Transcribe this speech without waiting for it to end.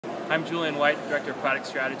I'm Julian White, Director of Product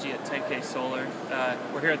Strategy at tenKsolar.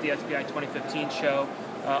 We're here at the SPI 2015 show.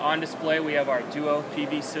 On display we have our Duo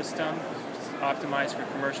PV system, optimized for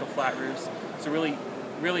commercial flat roofs. So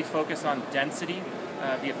really focus on density,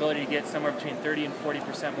 the ability to get somewhere between 30 and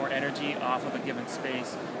 40% more energy off of a given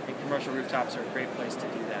space, and commercial rooftops are a great place to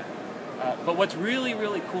do that. But what's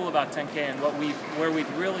really cool about tenK and where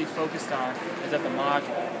we've really focused on is at the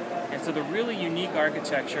module. And so the really unique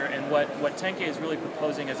architecture and what tenK is really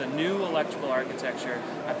proposing as a new electrical architecture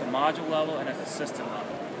at the module level and at the system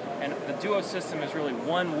level. And the Duo system is really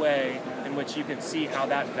one way in which you can see how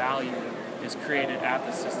that value is created at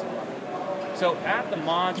the system level. So at the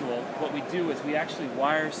module, what we do is we actually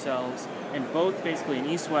wire cells in both basically an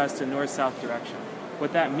east-west and north-south direction.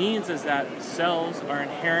 What that means is that cells are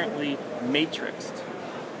inherently matrixed.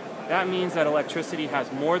 That means that electricity has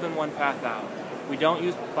more than one path out. We don't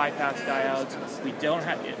use bypass diodes. We don't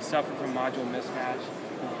suffer from module mismatch.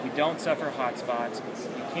 We don't suffer hotspots.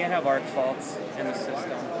 You can't have arc faults in the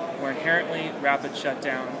system. We're inherently rapid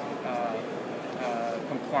shutdown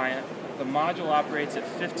compliant. The module operates at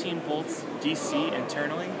 15 volts DC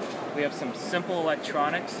internally. We have some simple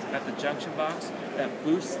electronics at the junction box that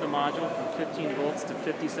boosts the module from 15 volts to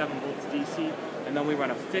 57 volts DC, and then we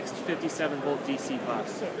run a fixed 57 volt DC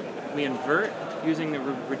bus. We invert using the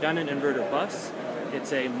redundant inverter bus.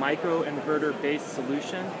 It's a microinverter based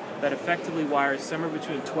solution that effectively wires somewhere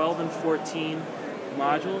between 12 and 14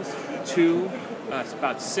 modules to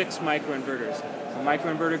about 6 microinverters. The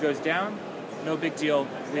microinverter goes down, no big deal.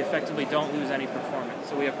 We effectively don't lose any performance.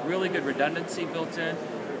 So we have really good redundancy built in,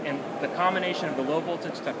 and the combination of the low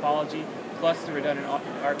voltage topology plus the redundant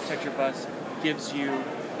architecture bus gives you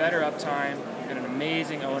better uptime and an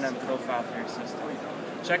amazing O&M profile for your system.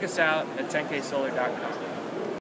 Check us out at tenKsolar.com.